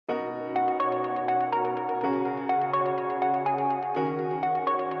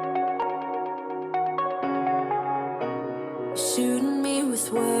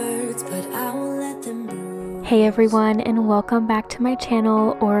Hey everyone, and welcome back to my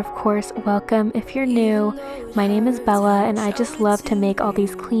channel, or of course welcome if you're new. My name is Bella and I just love to make all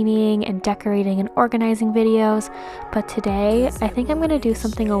these cleaning and decorating and organizing videos, but today I think I'm going to do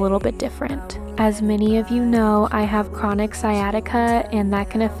something a little bit different. As many of you know, I have chronic sciatica and that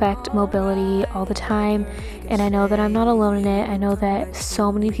can affect mobility all the time, and I know that I'm not alone in it. I know that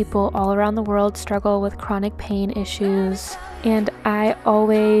so many people all around the world struggle with chronic pain issues, and I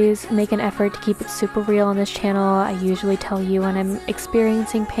always make an effort to keep it super real on this channel. I usually tell you when I'm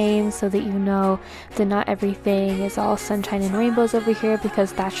experiencing pain so that you know that not everything is all sunshine and rainbows over here,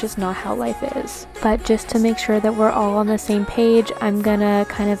 because that's just not how life is. But just to make sure that we're all on the same page, I'm gonna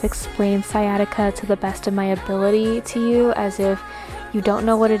kind of explain sciatica to the best of my ability to you, as if you don't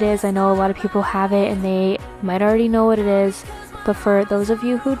know what it is. I know a lot of people have it and they might already know what it is, but for those of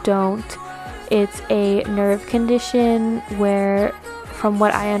you who don't, it's a nerve condition where, from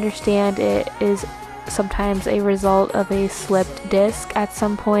what I understand, it is sometimes a result of a slipped disc at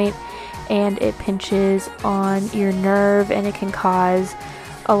some point, and it pinches on your nerve and it can cause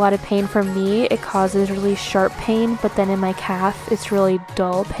a lot of pain. For me, it causes really sharp pain, but then in my calf it's really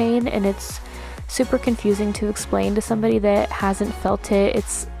dull pain, and it's super confusing to explain to somebody that hasn't felt it.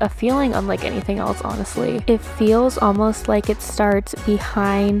 It's a feeling unlike anything else, honestly. It feels almost like it starts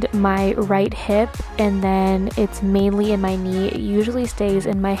behind my right hip and then it's mainly in my knee. It usually stays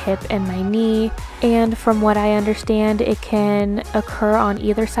in my hip and my knee, and from what I understand, it can occur on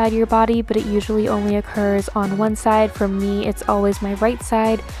either side of your body, but it usually only occurs on one side. For me, it's always my right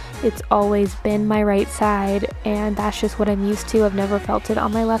side. It's always been my right side, and that's just what I'm used to. I've never felt it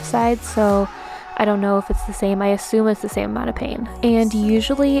on my left side, so I don't know if it's the same. I assume it's the same amount of pain. And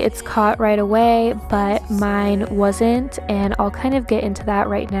usually it's caught right away, but mine wasn't, and I'll kind of get into that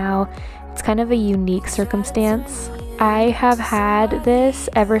right now. It's kind of a unique circumstance. I have had this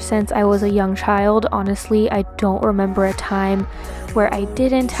ever since I was a young child. Honestly, I don't remember a time where I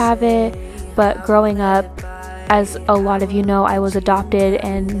didn't have it, but growing up, as a lot of you know, I was adopted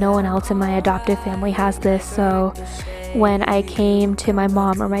and no one else in my adoptive family has this. So when I came to my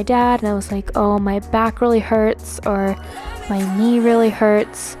mom or my dad and I was like, oh, my back really hurts or my knee really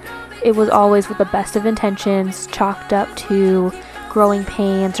hurts, it was always with the best of intentions, chalked up to growing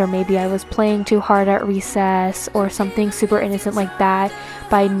pains, or maybe I was playing too hard at recess or something super innocent like that,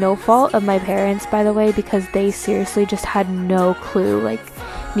 by no fault of my parents, by the way, because they seriously just had no clue. Like,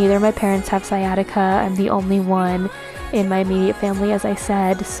 neither of my parents have sciatica. I'm the only one in my immediate family, as I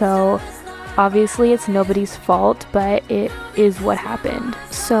said, so obviously it's nobody's fault, but it is what happened.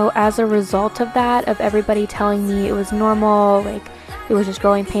 So as a result of that, of everybody telling me it was normal, like it was just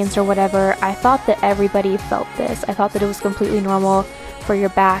growing pains or whatever, I thought that everybody felt this. I thought that it was completely normal for your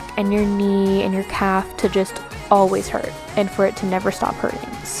back and your knee and your calf to just always hurt and for it to never stop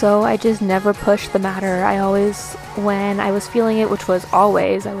hurting. So I just never pushed the matter. I always, when I was feeling it, which was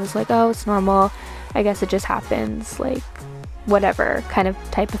always, I was like, oh, it's normal, I guess it just happens, like whatever kind of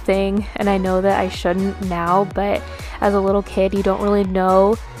type of thing. And I know that I shouldn't now, but as a little kid you don't really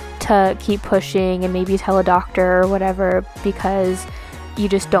know to keep pushing and maybe tell a doctor or whatever, because you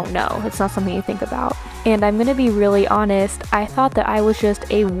just don't know. It's not something you think about. And I'm gonna be really honest, I thought that I was just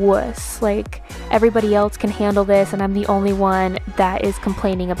a wuss, like everybody else can handle this and I'm the only one that is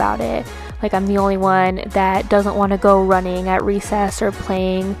complaining about it. Like, I'm the only one that doesn't want to go running at recess or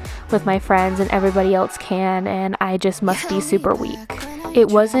playing with my friends and everybody else can, and I just must be super weak. It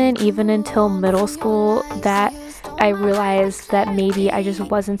wasn't even until middle school that I realized that maybe I just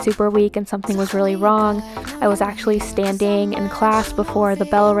wasn't super weak and something was really wrong. I was actually standing in class before the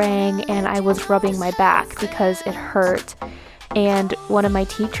bell rang and I was rubbing my back because it hurt, and one of my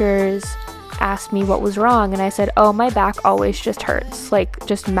teachers asked me what was wrong, and I said, oh, my back always just hurts, like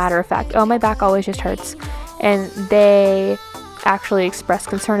just matter of fact, oh, my back always just hurts. And they actually expressed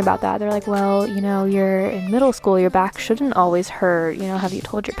concern about that. They're like, well, you know, you're in middle school, your back shouldn't always hurt, you know, have you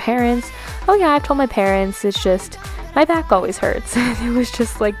told your parents? Oh yeah, I've told my parents, it's just my back always hurts. It was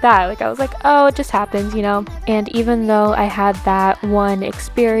just like that. Like, I was like, oh, it just happens, you know. And even though I had that one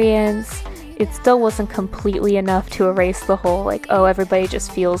experience, it still wasn't completely enough to erase the whole, like, oh, everybody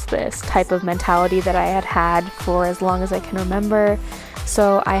just feels this type of mentality that I had had for as long as I can remember.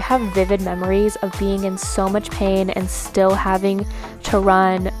 So I have vivid memories of being in so much pain and still having to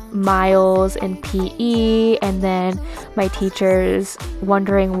run miles in PE, and then my teachers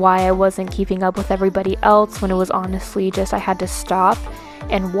wondering why I wasn't keeping up with everybody else, when it was honestly just I had to stop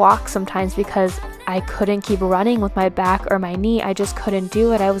and walk sometimes because I couldn't keep running with my back or my knee. I just couldn't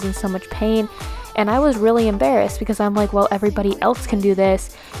do it. I was in so much pain, and I was really embarrassed because I'm like, well, everybody else can do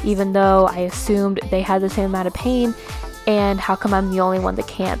this, even though I assumed they had the same amount of pain. And how come I'm the only one that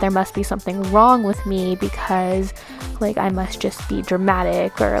can't? There must be something wrong with me because like I must just be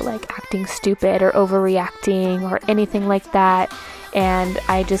dramatic or like acting stupid or overreacting or anything like that. And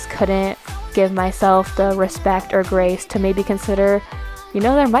I just couldn't give myself the respect or grace to maybe consider, you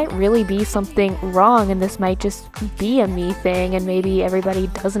know, there might really be something wrong and this might just be a me thing and maybe everybody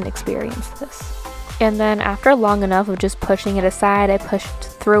doesn't experience this. And then after long enough of just pushing it aside, I pushed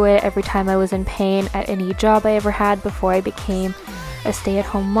through it every time I was in pain at any job I ever had before I became a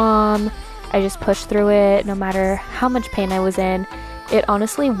stay-at-home mom. I just pushed through it no matter how much pain I was in. It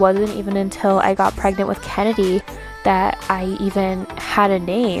honestly wasn't even until I got pregnant with Kennedy that I even had a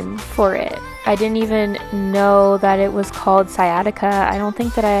name for it. I didn't even know that it was called sciatica. I don't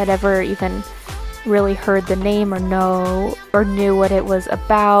think that I had ever even really heard the name or knew what it was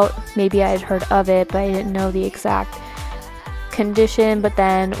about. Maybe I had heard of it, but I didn't know the exact condition. But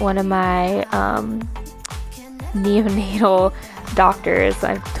then one of my neonatal doctors,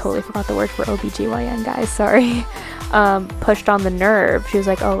 I totally forgot the word for OBGYN, guys, sorry, pushed on the nerve. She was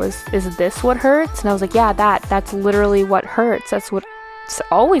like, oh, is this what hurts? And I was like, yeah, that's literally what hurts. That's what's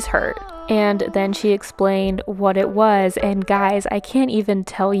always hurt. And then she explained what it was, and guys, I can't even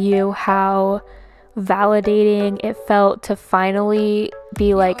tell you how validating it felt to finally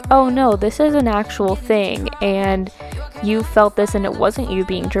be like, oh no, this is an actual thing, and you felt this, and it wasn't you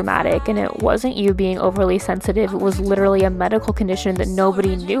being dramatic, and it wasn't you being overly sensitive. It was literally a medical condition that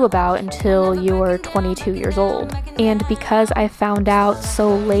nobody knew about until you were 22 years old. And because I found out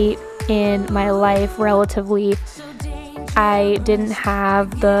so late in my life, relatively, I didn't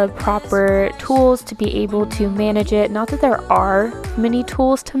have the proper tools to be able to manage it. Not that there are many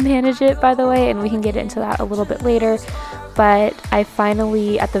tools to manage it, by the way, and we can get into that a little bit later, but I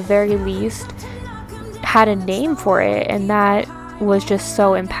finally, at the very least, had a name for it, and that was just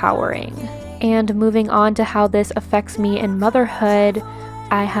so empowering. And moving on to how this affects me in motherhood,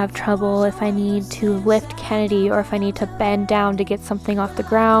 I have trouble if I need to lift Kennedy or if I need to bend down to get something off the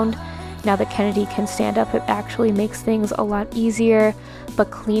ground. Now that Kennedy can stand up, it actually makes things a lot easier, but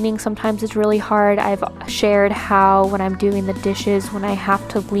cleaning sometimes is really hard. I've shared how when I'm doing the dishes, when I have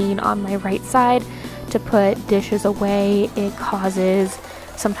to lean on my right side to put dishes away, it causes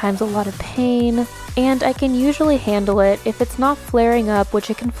sometimes a lot of pain, and I can usually handle it if it's not flaring up,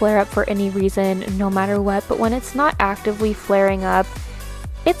 which it can flare up for any reason, no matter what, but when it's not actively flaring up,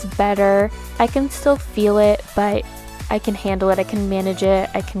 it's better. I can still feel it, but I can handle it, I can manage it,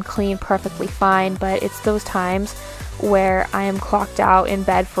 I can clean perfectly fine, but it's those times where I am clocked out in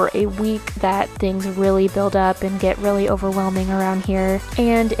bed for a week that things really build up and get really overwhelming around here.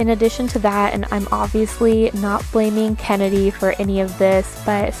 And in addition to that, and I'm obviously not blaming Kennedy for any of this,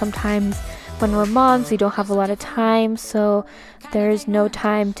 but sometimes when we're moms, we don't have a lot of time, so there's no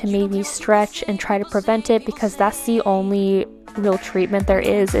time to maybe stretch and try to prevent it, because that's the only real treatment there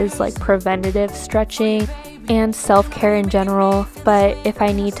is like preventative stretching and self-care in general. But if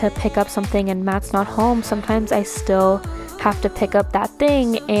I need to pick up something and Matt's not home, sometimes I still have to pick up that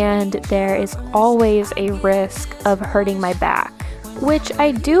thing, and there is always a risk of hurting my back, which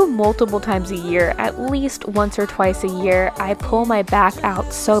I do multiple times a year, at least once or twice a year. I pull my back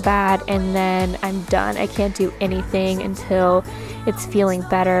out so bad and then I'm done. I can't do anything until it's feeling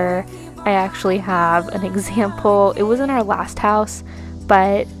better. I actually have an example. It was in our last house,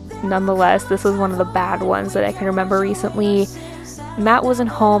 but nonetheless, this was one of the bad ones that I can remember recently. Matt wasn't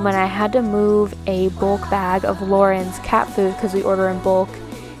home and I had to move a bulk bag of Lauren's cat food because we order in bulk,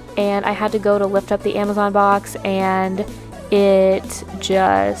 and I had to go to lift up the Amazon box, and it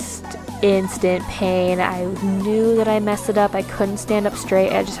just instant pain. I knew that I messed it up. I couldn't stand up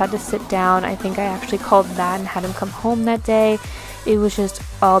straight. I just had to sit down. I think I actually called Matt and had him come home that day. It was just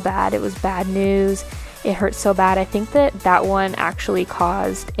all bad. It was bad news. It hurt so bad. I think that one actually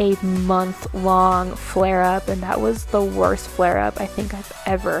caused a month-long flare-up, and that was the worst flare-up I think I've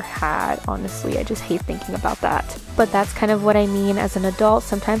ever had. Honestly, I just hate thinking about that. But that's kind of what I mean as an adult.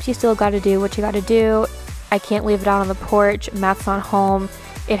 Sometimes you still gotta do what you gotta do. I can't leave it out on the porch. Matt's not home.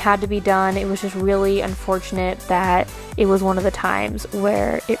 It had to be done. It was just really unfortunate that it was one of the times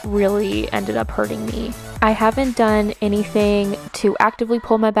where it really ended up hurting me. I haven't done anything to actively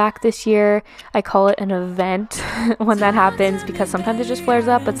pull my back this year. I call it an event when that happens, because sometimes it just flares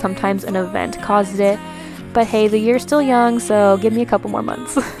up, but sometimes an event causes it. But hey, the year's still young, so give me a couple more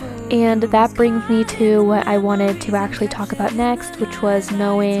months. And that brings me to what I wanted to actually talk about next, which was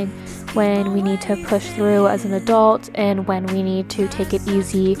knowing when we need to push through as an adult and when we need to take it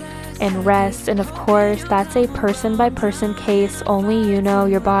easy and rest. And of course, that's a person by person case. Only you know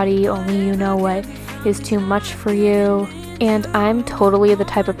your body, only you know what is too much for you. And I'm totally the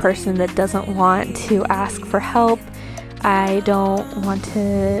type of person that doesn't want to ask for help. I don't want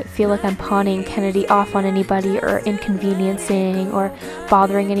to feel like I'm pawning Kennedy off on anybody or inconveniencing or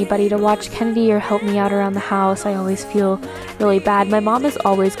bothering anybody to watch Kennedy or help me out around the house. I always feel really bad. My mom is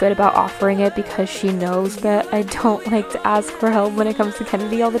always good about offering it because she knows that I don't like to ask for help when it comes to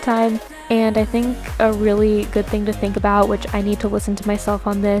Kennedy all the time. And I think a really good thing to think about, which I need to listen to myself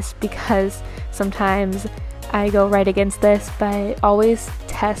on this because sometimes I go right against this, but always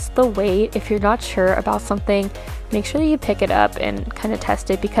test the weight. If you're not sure about something, make sure that you pick it up and kind of test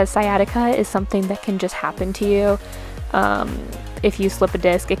it, because sciatica is something that can just happen to you. If you slip a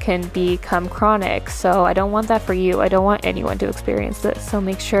disc, it can become chronic. So I don't want that for you. I don't want anyone to experience this. So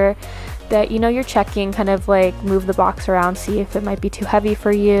make sure that you're checking, kind of like move the box around, see if it might be too heavy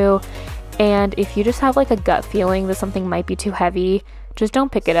for you. And if you just have like a gut feeling that something might be too heavy, just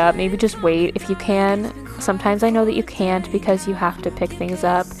don't pick it up. Maybe just wait if you can. Sometimes I know that you can't because you have to pick things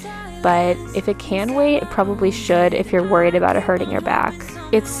up, but if it can wait, it probably should if you're worried about it hurting your back.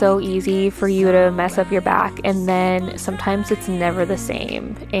 It's so easy for you to mess up your back, and then sometimes it's never the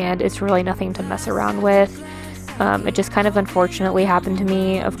same, and it's really nothing to mess around with. It just kind of unfortunately happened to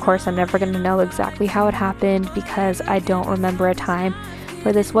me. Of course, I'm never going to know exactly how it happened because I don't remember a time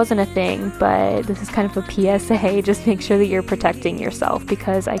where this wasn't a thing, but this is kind of a PSA. Just make sure that you're protecting yourself,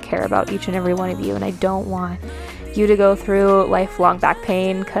 because I care about each and every one of you, and I don't want you to go through lifelong back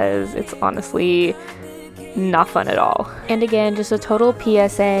pain, because it's honestly not fun at all. And again, just a total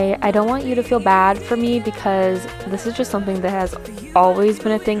PSA, I don't want you to feel bad for me, because this is just something that has always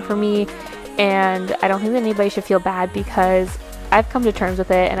been a thing for me, and I don't think that anybody should feel bad, because I've come to terms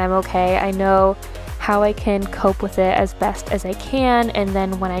with it and I'm okay. I know how I can cope with it as best as I can, and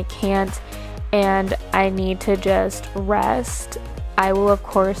then when I can't and I need to just rest, I will of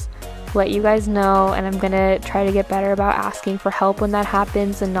course let you guys know, and I'm gonna try to get better about asking for help when that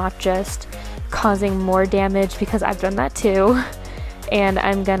happens and not just causing more damage, because I've done that too. And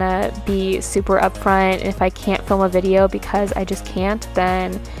I'm gonna be super upfront. If I can't film a video because I just can't,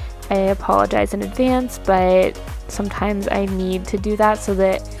 then I apologize in advance, but sometimes I need to do that so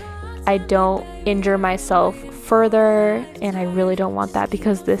that I don't injure myself further, and I really don't want that,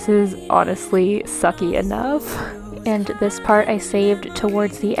 because this is honestly sucky enough. And this part I saved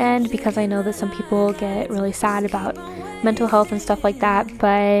towards the end because I know that some people get really sad about mental health and stuff like that,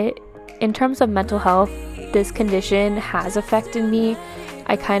 but in terms of mental health, this condition has affected me.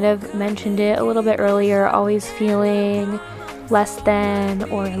 I kind of mentioned it a little bit earlier, always feeling less than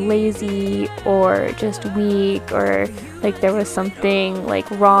or lazy or just weak, or like there was something like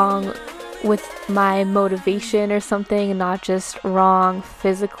wrong with my motivation or something, not just wrong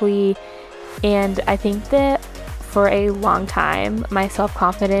physically. And I think that for a long time my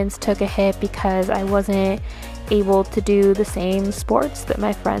self-confidence took a hit because I wasn't able to do the same sports that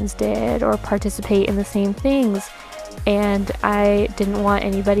my friends did or participate in the same things, and I didn't want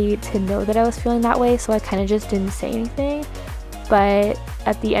anybody to know that I was feeling that way, so I kind of just didn't say anything. But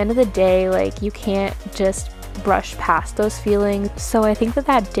at the end of the day, like, you can't just brush past those feelings. So I think that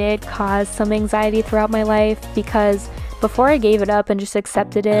that did cause some anxiety throughout my life, because before I gave it up and just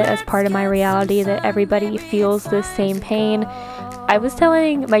accepted it as part of my reality that everybody feels the same pain, I was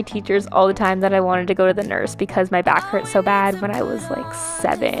telling my teachers all the time that I wanted to go to the nurse because my back hurt so bad when I was like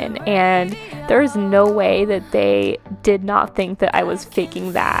 7, and there was no way that they did not think that I was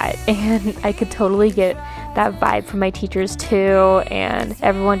faking that. And I could totally get that vibe from my teachers too, and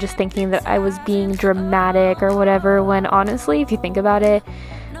everyone just thinking that I was being dramatic or whatever, when honestly, if you think about it,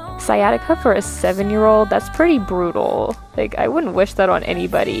 sciatica for a 7-year-old, that's pretty brutal. Like, I wouldn't wish that on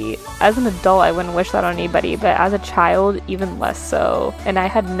anybody. As an adult, I wouldn't wish that on anybody, but as a child, even less so. And I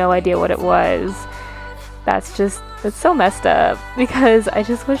had no idea what it was. That's so messed up, because I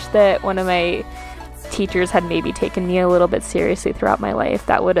just wish that one of my teachers had maybe taken me a little bit seriously throughout my life.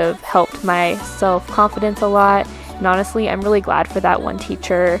 That would have helped my self-confidence a lot. And honestly, I'm really glad for that one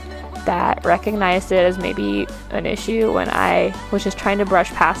teacher that recognized it as maybe an issue when I was just trying to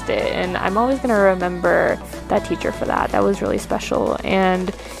brush past it. And I'm always going to remember that teacher for that. That was really special,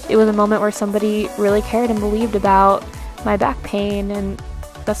 and it was a moment where somebody really cared and believed about my back pain. And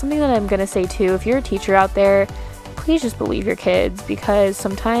that's something that I'm going to say too. If you're a teacher out there, please just believe your kids, because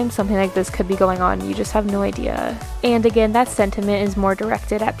sometimes something like this could be going on, you just have no idea. And again, that sentiment is more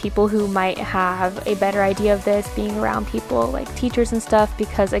directed at people who might have a better idea of this, being around people like teachers and stuff,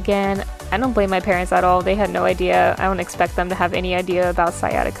 because again, I don't blame my parents at all. They had no idea. I don't expect them to have any idea about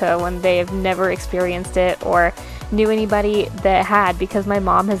sciatica when they have never experienced it or knew anybody that had, because my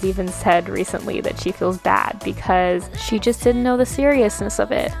mom has even said recently that she feels bad because she just didn't know the seriousness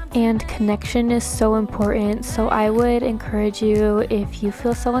of it. And connection is so important, so I would encourage you, if you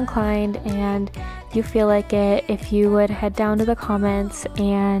feel so inclined and you feel like it, if you would head down to the comments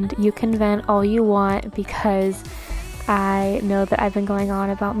and you can vent all you want, because I know that I've been going on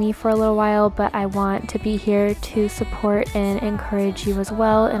about me for a little while, but I want to be here to support and encourage you as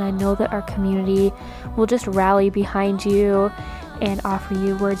well, and I know that our community will just rally behind you and offer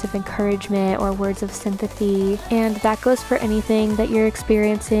you words of encouragement or words of sympathy. And that goes for anything that you're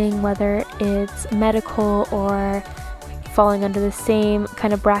experiencing, whether it's medical or falling under the same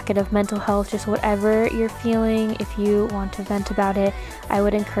kind of bracket of mental health, just whatever you're feeling. If you want to vent about it, I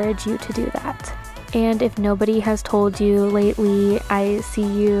would encourage you to do that. And if nobody has told you lately, I see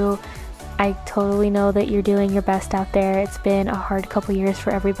you. I totally know that you're doing your best out there. It's been a hard couple years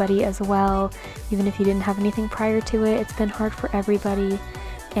for everybody as well. Even if you didn't have anything prior to it, it's been hard for everybody.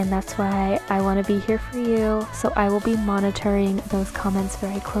 And that's why I want to be here for you. So I will be monitoring those comments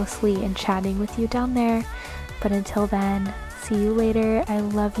very closely and chatting with you down there. But until then, see you later. I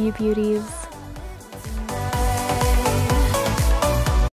love you, beauties.